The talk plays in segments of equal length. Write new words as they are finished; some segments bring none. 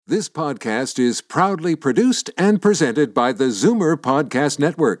This podcast is proudly produced and presented by the Zoomer Podcast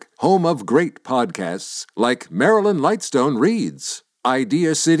Network, home of great podcasts like Marilyn Lightstone Reads,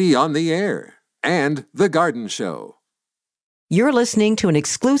 Idea City on the Air, and The Garden Show. You're listening to an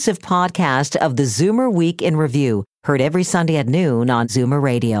exclusive podcast of the Zoomer Week in Review, heard every Sunday at noon on Zoomer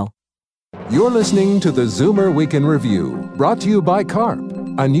Radio. You're listening to the Zoomer Week in Review, brought to you by CARP,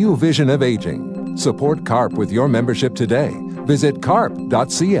 a new vision of aging. Support CARP with your membership today. Visit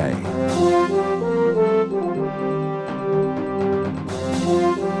carp.ca.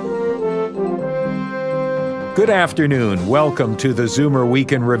 Good afternoon. Welcome to the Zoomer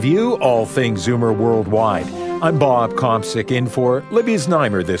Week in Review, all things Zoomer worldwide. I'm Bob Komsic in for Libby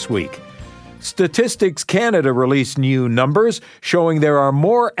Znaimer this week. Statistics Canada released new numbers showing there are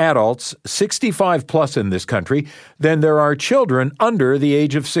more adults 65 plus in this country than there are children under the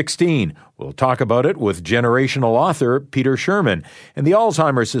age of 16. We'll talk about it with generational author Peter Shurman. And the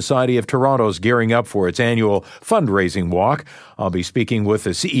Alzheimer Society of Toronto is gearing up for its annual fundraising walk. I'll be speaking with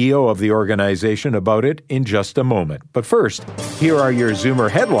the CEO of the organization about it in just a moment. But first, here are your Zoomer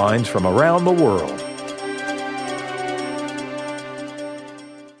headlines from around the world.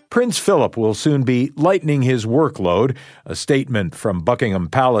 Prince Philip will soon be lightening his workload. A statement from Buckingham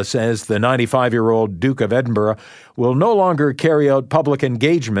Palace says the 95-year-old Duke of Edinburgh will no longer carry out public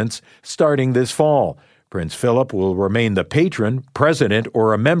engagements starting this fall. Prince Philip will remain the patron, president,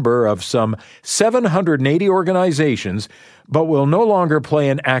 or a member of some 780 organizations, but will no longer play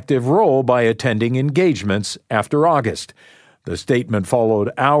an active role by attending engagements after August. The statement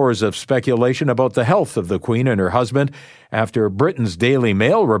followed hours of speculation about the health of the Queen and her husband after Britain's Daily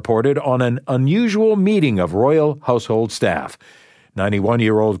Mail reported on an unusual meeting of royal household staff.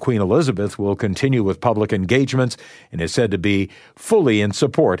 91-year-old Queen Elizabeth will continue with public engagements and is said to be fully in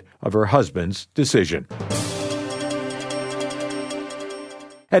support of her husband's decision.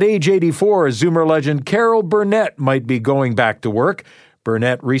 At age 84, Zoomer legend Carol Burnett might be going back to work.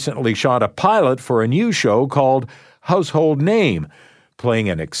 Burnett recently shot a pilot for a new show called Household Name, playing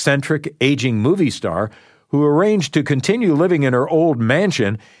an eccentric, aging movie star who arranged to continue living in her old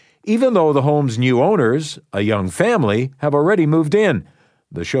mansion, even though the home's new owners, a young family, have already moved in.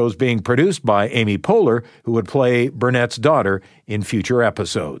 The show's being produced by Amy Poehler, who would play Burnett's daughter in future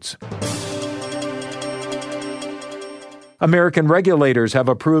episodes. American regulators have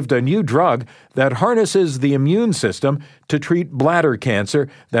approved a new drug that harnesses the immune system to treat bladder cancer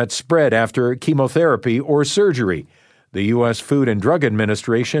that's spread after chemotherapy or surgery. The U.S. Food and Drug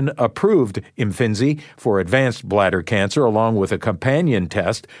Administration approved Imfinzi for advanced bladder cancer along with a companion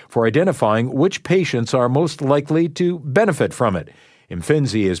test for identifying which patients are most likely to benefit from it.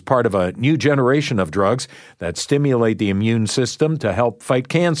 Imfinzi is part of a new generation of drugs that stimulate the immune system to help fight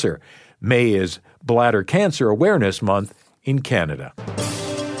cancer. May is Bladder Cancer Awareness Month in Canada.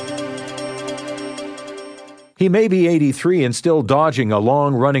 He may be 83 and still dodging a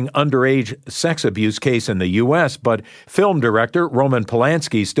long-running underage sex abuse case in the U.S., but film director Roman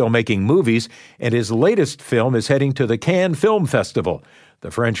Polanski is still making movies, and his latest film is heading to the Cannes Film Festival.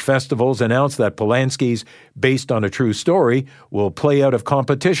 The French festivals announced that Polanski's Based on a True Story will play out of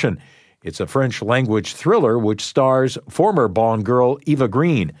competition. It's a French-language thriller which stars former Bond girl Eva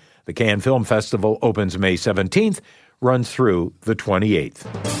Green. The Cannes Film Festival opens May 17th, runs through the 28th.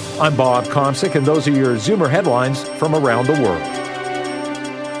 I'm Bob Komsic, and those are your Zoomer headlines from around the world.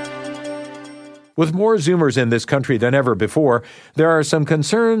 With more Zoomers in this country than ever before, there are some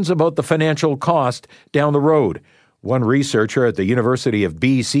concerns about the financial cost down the road. One researcher at the University of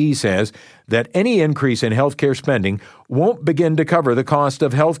BC says that any increase in healthcare spending won't begin to cover the cost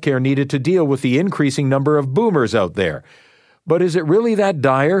of healthcare needed to deal with the increasing number of boomers out there. But is it really that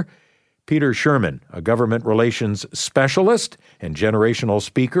dire? Peter Shurman, a government relations specialist and generational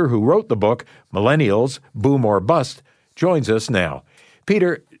speaker who wrote the book Millennials, Boom or Bust, joins us now.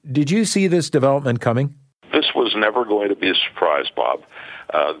 Peter, did you see this development coming? This was never going to be a surprise, Bob.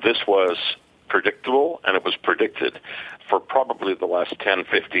 This was predictable, and it was predicted for probably the last 10,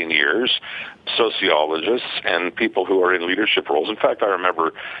 15 years. Sociologists and people who are in leadership roles, in fact, I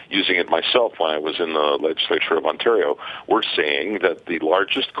remember using it myself when I was in the legislature of Ontario, were saying that the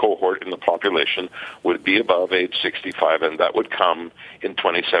largest cohort in the population would be above age 65, and that would come in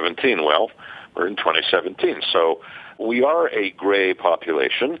 2017. Well, we're in 2017, so we are a gray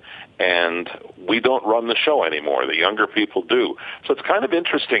population, and we don't run the show anymore. The younger people do. So it's kind of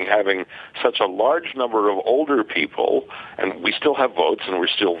interesting having such a large number of older people, and we still have votes and we're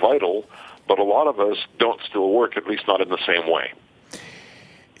still vital, but a lot of us don't still work, at least not in the same way.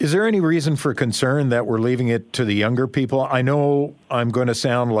 Is there any reason for concern that we're leaving it to the younger people? I know I'm going to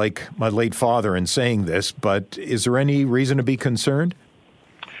sound like my late father in saying this, but is there any reason to be concerned?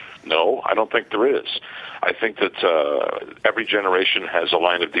 No, I don't think there is. I think that every generation has a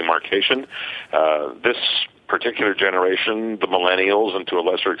line of demarcation. This particular generation, the millennials, and to a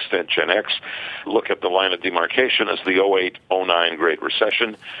lesser extent Gen X, look at the line of demarcation as the 08-09 Great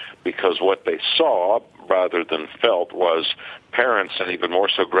Recession, because what they saw rather than felt was parents, and even more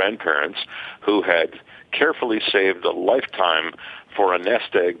so grandparents, who had carefully saved a lifetime for a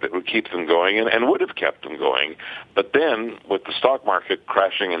nest egg that would keep them going and would have kept them going. But then, with the stock market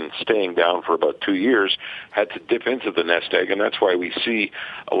crashing and staying down for about 2 years, had to dip into the nest egg, and that's why we see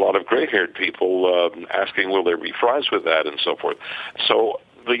a lot of gray-haired people asking, will there be fries with that, and so forth. So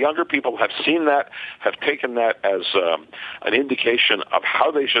the younger people have seen that, have taken that as an indication of how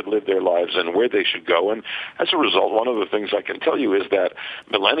they should live their lives and where they should go. And as a result, one of the things I can tell you is that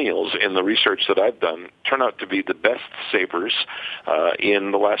millennials, in the research that I've done, turn out to be the best savers in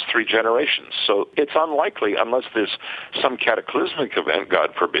the last 3 generations. So it's unlikely, unless there's some cataclysmic event,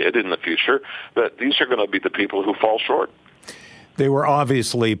 God forbid, in the future, that these are going to be the people who fall short. They were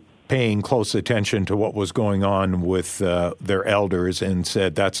obviously paying close attention to what was going on with their elders and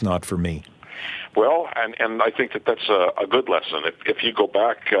said, that's not for me. Well, and I think that that's a good lesson. If you go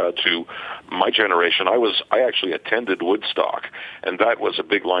back to my generation, I actually attended Woodstock, and that was a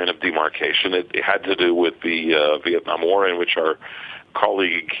big line of demarcation. It had to do with the Vietnam War, in which our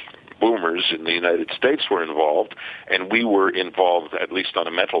colleague boomers in the United States were involved, and we were involved, at least on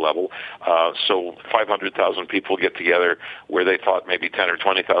a mental level. So 500,000 people get together where they thought maybe 10 or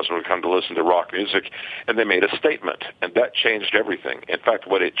 20,000 would come to listen to rock music, and they made a statement, and that changed everything. In fact,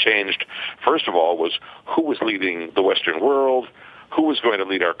 what it changed, first of all, was who was leading the Western world, who was going to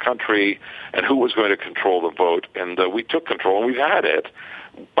lead our country, and who was going to control the vote. And we took control, and we've had it.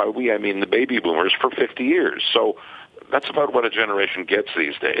 By we, I mean the baby boomers, for 50 years. So that's about what a generation gets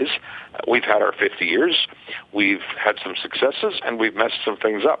these days. We've had our 50 years. We've had some successes, and we've messed some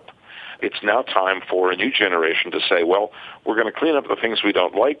things up. It's now time for a new generation to say, well, we're going to clean up the things we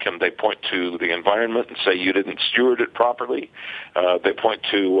don't like, and they point to the environment and say you didn't steward it properly. They point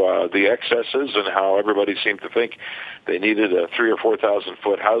to the excesses and how everybody seemed to think they needed a 3,000 or 4,000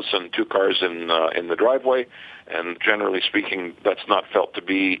 foot house and 2 cars in the driveway. And generally speaking, that's not felt to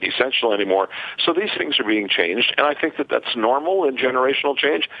be essential anymore. So these things are being changed, and I think that that's normal in generational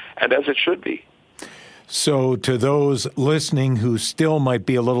change, and as it should be. So to those listening who still might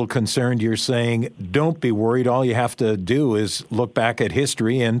be a little concerned, you're saying, don't be worried. All you have to do is look back at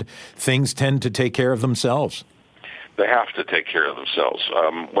history, and things tend to take care of themselves. They have to take care of themselves.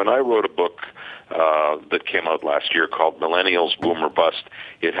 When I wrote a book that came out last year called Millennials, Boom or Bust,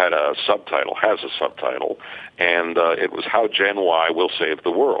 it had a subtitle, and it was How Gen Y Will Save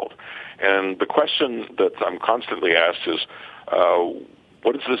the World. And the question that I'm constantly asked is,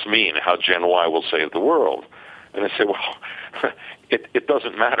 what does this mean, how Gen Y will save the world? And I say, well, it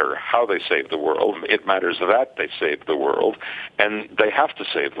doesn't matter how they save the world. It matters that they save the world, and they have to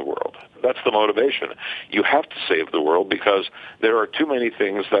save the world. That's the motivation. You have to save the world because there are too many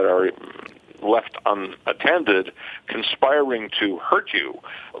things that are left unattended, conspiring to hurt you.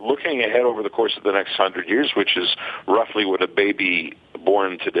 Looking ahead over the course of the next 100 years, which is roughly what a baby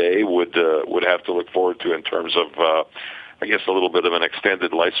born today would have to look forward to in terms of I guess a little bit of an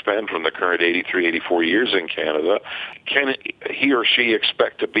extended lifespan from the current 83, 84 years in Canada. Can he or she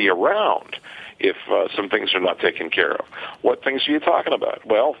expect to be around if some things are not taken care of? What things are you talking about?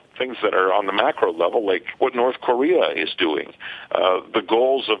 Well, things that are on the macro level, like what North Korea is doing, the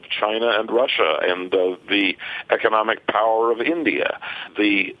goals of China and Russia, and the economic power of India,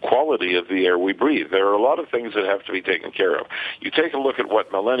 the quality of the air we breathe. There are a lot of things that have to be taken care of. You take a look at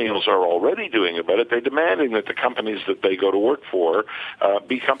what millennials are already doing about it. They're demanding that the companies that they go to work for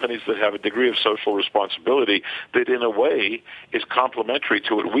be companies that have a degree of social responsibility that, in a way, is complementary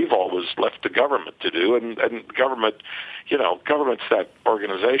to what we've always left the government to do. And government, government's that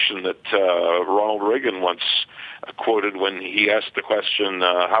organization that Ronald Reagan once quoted when he asked the question,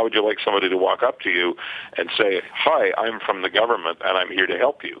 how would you like somebody to walk up to you and say, hi, I'm from the government and I'm here to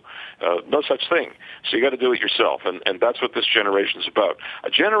help you? No such thing. So you got to do it yourself. And that's what this generation is about. A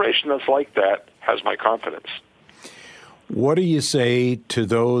generation that's like that has my confidence. What do you say to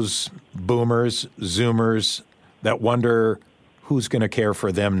those boomers, Zoomers that wonder who's going to care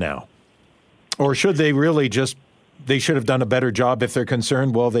for them now? Or should they really they should have done a better job if they're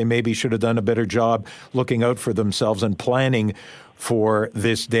concerned? Well, they maybe should have done a better job looking out for themselves and planning for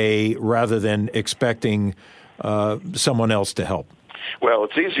this day rather than expecting someone else to help. Well,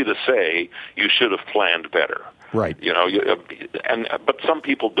 it's easy to say you should have planned better. Right. But some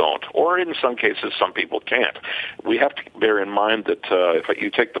people don't, or in some cases, some people can't. We have to bear in mind that if you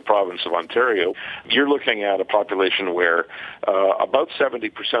take the province of Ontario, you're looking at a population where about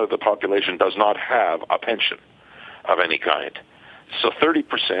 70% of the population does not have a pension of any kind. So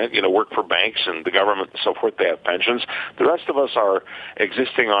 30%, work for banks and the government and so forth, they have pensions. The rest of us are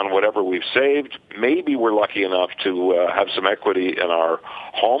existing on whatever we've saved. Maybe we're lucky enough to have some equity in our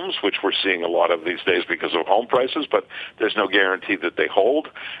homes, which we're seeing a lot of these days because of home prices, but there's no guarantee that they hold.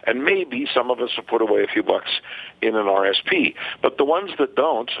 And maybe some of us will put away a few bucks in an RSP. But the ones that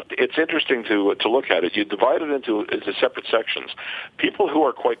don't, it's interesting to look at it. You divide it into separate sections. People who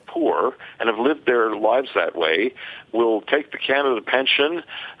are quite poor and have lived their lives that way will take the Canada pension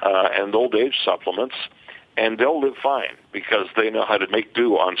and old age supplements, and they'll live fine because they know how to make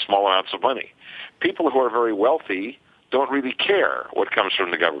do on small amounts of money. People who are very wealthy don't really care what comes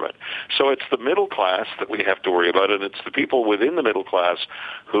from the government. So it's the middle class that we have to worry about, and it's the people within the middle class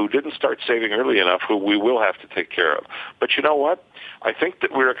who didn't start saving early enough who we will have to take care of. But you know what? I think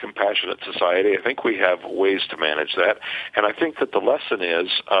that we're a compassionate society. I think we have ways to manage that. And I think that the lesson is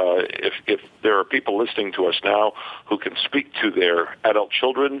if there are people listening to us now who can speak to their adult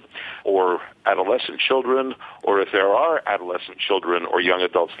children or adolescent children, or if there are adolescent children or young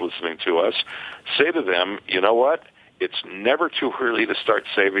adults listening to us, say to them, you know what? It's never too early to start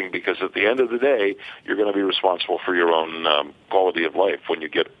saving because at the end of the day, you're going to be responsible for your own quality of life when you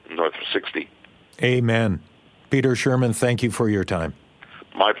get north of 60. Amen. Peter Shurman, thank you for your time.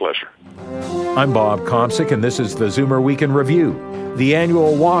 My pleasure. I'm Bob Komsic, and this is the Zoomer Week in Review. The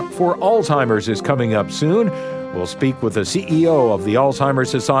annual Walk for Alzheimer's is coming up soon. We'll speak with the CEO of the Alzheimer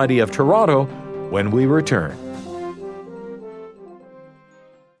Society of Toronto when we return.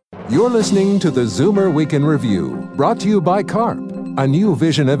 You're listening to the Zoomer Week in Review, brought to you by CARP, a new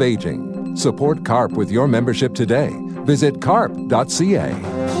vision of aging. Support CARP with your membership today. Visit carp.ca.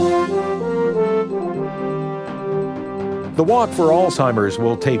 The Walk for Alzheimer's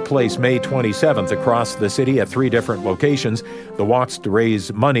will take place May 27th across the city at 3 different locations. The walk's to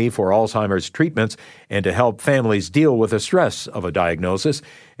raise money for Alzheimer's treatments and to help families deal with the stress of a diagnosis.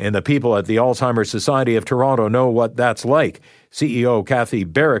 And the people at the Alzheimer Society of Toronto know what that's like. CEO Cathy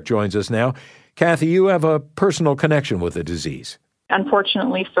Barrick joins us now. Cathy, you have a personal connection with the disease.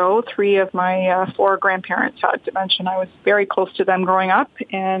 Unfortunately so. 3 of my 4 grandparents had dementia. I was very close to them growing up,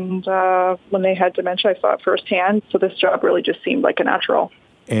 and when they had dementia, I saw it firsthand. So this job really just seemed like a natural.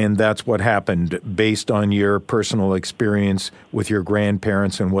 And that's what happened. Based on your personal experience with your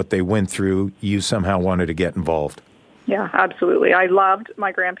grandparents and what they went through, you somehow wanted to get involved. Yeah, absolutely. I loved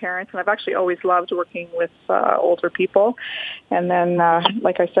my grandparents, and I've actually always loved working with older people. And then,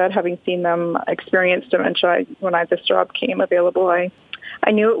 like I said, having seen them experience dementia, when this job came available, I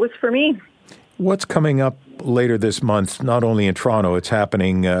knew it was for me. What's coming up later this month, not only in Toronto, it's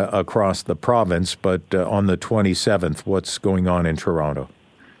happening across the province, but on the 27th, what's going on in Toronto?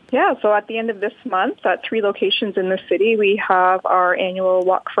 Yeah, so at the end of this month, at 3 locations in the city, we have our annual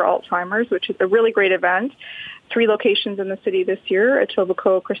Walk for Alzheimer's, which is a really great event. 3 locations in the city this year,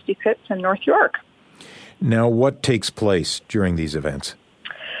 Etobicoke, Christie Pitts, and North York. Now, what takes place during these events?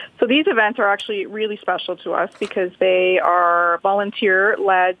 So these events are actually really special to us because they are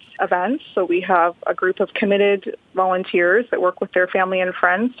volunteer-led events. So we have a group of committed volunteers that work with their family and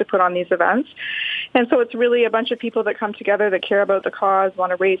friends to put on these events. And so it's really a bunch of people that come together that care about the cause,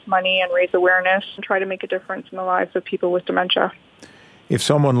 want to raise money and raise awareness and try to make a difference in the lives of people with dementia. If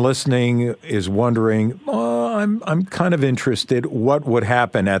someone listening is wondering, I'm kind of interested, what would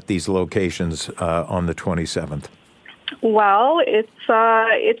happen at these locations on the 27th? Well, it's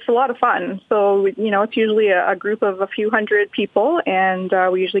a lot of fun. So, it's usually a group of a few hundred people, and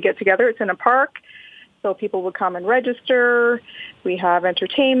we usually get together. It's in a park, so people would come and register. We have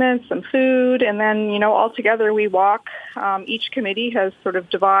entertainment, some food, and then, all together we walk. Each committee has sort of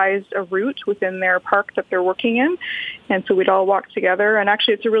devised a route within their park that they're working in, and so we'd all walk together. And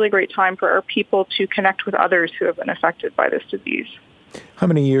actually, it's a really great time for our people to connect with others who have been affected by this disease. How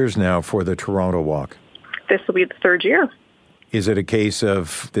many years now for the Toronto Walk? This will be the 3rd year. Is it a case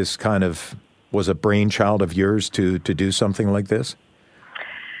of this was a brainchild of yours to do something like this?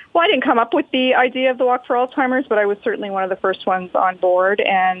 Well, I didn't come up with the idea of the Walk for Alzheimer's, but I was certainly one of the first ones on board.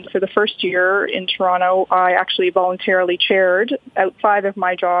 And for the first year in Toronto, I actually voluntarily chaired outside of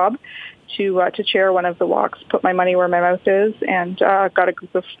my job to chair one of the walks, put my money where my mouth is, and got a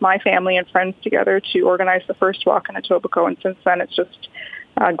group of my family and friends together to organize the first walk in Etobicoke. And since then, it's just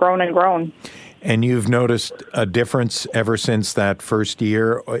grown and grown. And you've noticed a difference ever since that first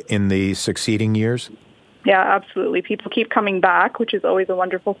year in the succeeding years? Yeah, absolutely. People keep coming back, which is always a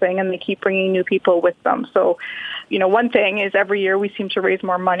wonderful thing, and they keep bringing new people with them. So, one thing is every year we seem to raise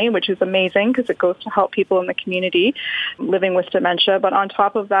more money, which is amazing because it goes to help people in the community living with dementia. But on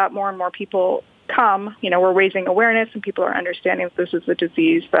top of that, more and more people come. We're raising awareness, and people are understanding that this is a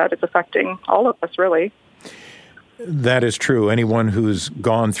disease that is affecting all of us, really. That is true. Anyone who's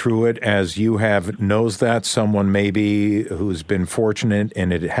gone through it as you have knows that. Someone maybe who's been fortunate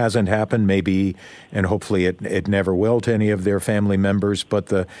and it hasn't happened, maybe, and hopefully it never will to any of their family members.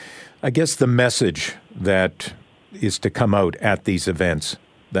 But I guess the message that is to come out at these events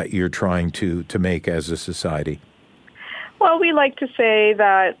that you're trying to make as a society. Well, we like to say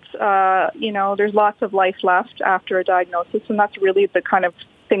that, there's lots of life left after a diagnosis, and that's really the kind of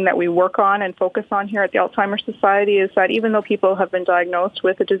thing that we work on and focus on here at the Alzheimer's Society, is that even though people have been diagnosed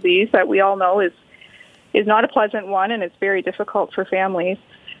with a disease that we all know is not a pleasant one and it's very difficult for families,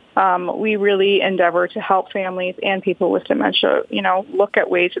 we really endeavor to help families and people with dementia, look at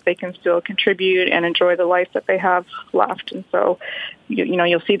ways that they can still contribute and enjoy the life that they have left. And so,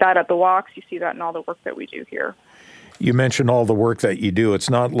 you'll see that at the walks. You see that in all the work that we do here. You mentioned all the work that you do. It's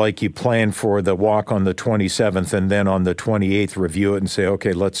not like you plan for the walk on the 27th and then on the 28th review it and say,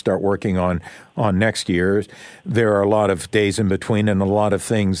 okay, let's start working on next year. There are a lot of days in between and a lot of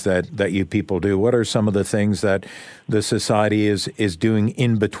things that you people do. What are some of the things that the society is doing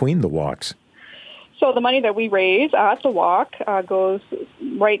in between the walks? So the money that we raise at the walk goes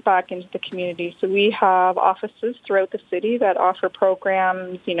right back into the community. So we have offices throughout the city that offer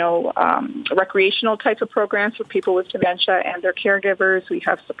programs, recreational types of programs for people with dementia and their caregivers. We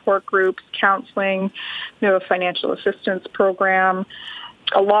have support groups, counseling. We have a financial assistance program.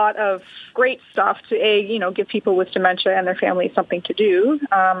 A lot of great stuff to, give people with dementia and their families something to do.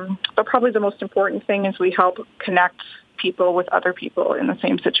 But probably the most important thing is we help connect people with other people in the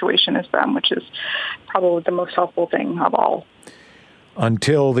same situation as them, which is probably the most helpful thing of all.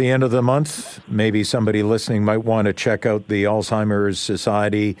 Until the end of the month, maybe somebody listening might want to check out the Alzheimer's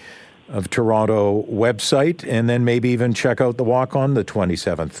Society of Toronto website and then maybe even check out the walk on the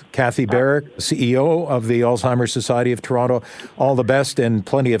 27th. Cathy Barrick, CEO of the Alzheimer's Society of Toronto, all the best and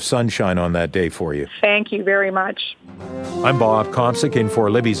plenty of sunshine on that day for you. Thank you very much. I'm Bob Komsic in for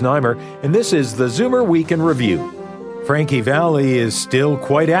Libby Znaimer, and this is the Zoomer Week in Review. Frankie Valli is still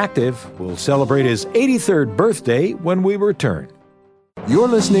quite active. We'll celebrate his 83rd birthday when we return. You're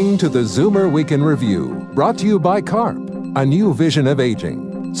listening to the Zoomer Week in Review, brought to you by CARP, a new vision of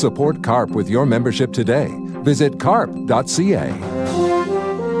aging. Support CARP with your membership today. Visit carp.ca.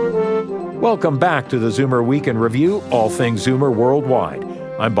 Welcome back to the Zoomer Week in Review, all things Zoomer worldwide.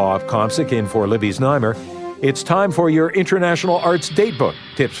 I'm Bob Komsic in for Libby Znaimer. It's time for your International Arts Datebook,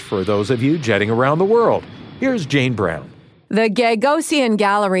 tips for those of you jetting around the world. Here's Jane Brown. The Gagosian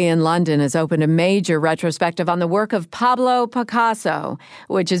Gallery in London has opened a major retrospective on the work of Pablo Picasso,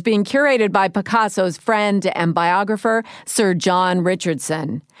 which is being curated by Picasso's friend and biographer, Sir John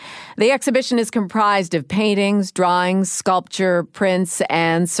Richardson. The exhibition is comprised of paintings, drawings, sculpture, prints,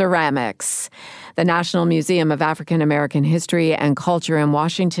 and ceramics. The National Museum of African American History and Culture in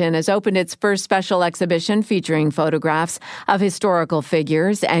Washington has opened its first special exhibition featuring photographs of historical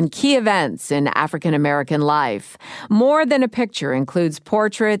figures and key events in African American life. More Than a Picture includes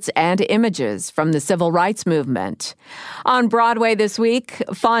portraits and images from the civil rights movement. On Broadway this week,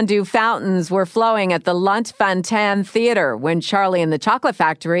 fondue fountains were flowing at the Lunt Fontaine Theater when Charlie and the Chocolate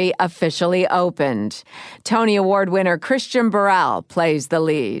Factory officially opened. Tony Award winner Christian Borle plays the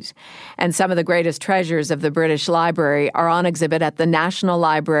lead. And some of the greatest treasures of the British Library are on exhibit at the National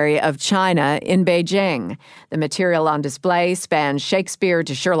Library of China in Beijing. The material on display spans Shakespeare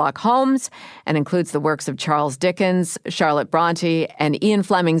to Sherlock Holmes and includes the works of Charles Dickens, Charlotte Bronte, and Ian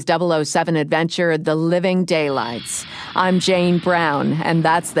Fleming's 007 adventure, The Living Daylights. I'm Jane Brown, and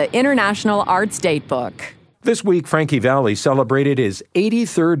that's the International Arts Datebook. This week, Frankie Valli celebrated his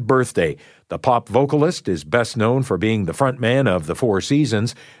 83rd birthday. The pop vocalist is best known for being the frontman of the Four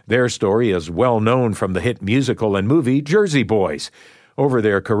Seasons. Their story is well known from the hit musical and movie Jersey Boys. Over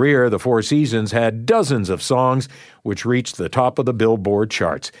their career, the Four Seasons had dozens of songs which reached the top of the Billboard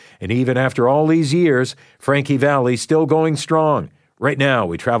charts. And even after all these years, Frankie Valli's still going strong. Right now,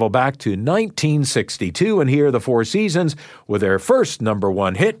 we travel back to 1962 and hear the Four Seasons with their first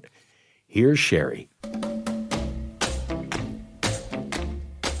 #1 hit. Here's Sherry.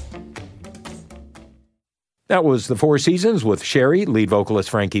 That was the Four Seasons with Sherry, lead vocalist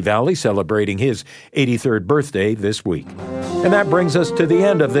Frankie Valli, celebrating his 83rd birthday this week. And that brings us to the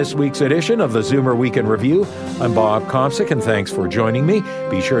end of this week's edition of the Zoomer Week in Review. I'm Bob Komsic, and thanks for joining me.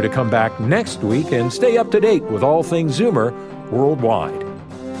 Be sure to come back next week and stay up to date with all things Zoomer worldwide.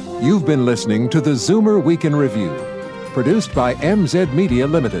 You've been listening to the Zoomer Week in Review, produced by MZ Media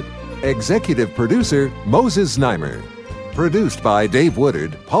Limited. Executive producer, Moses Znaimer. Produced by Dave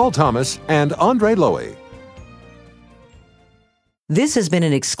Woodard, Paul Thomas, and Andre Lowy. This has been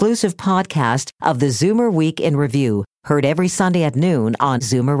an exclusive podcast of the Zoomer Week in Review, heard every Sunday at noon on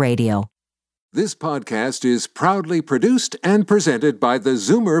Zoomer Radio. This podcast is proudly produced and presented by the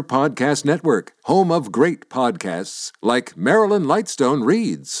Zoomer Podcast Network, home of great podcasts like Marilyn Lightstone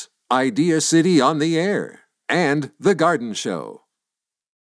Reads, Idea City on the Air, and The Garden Show.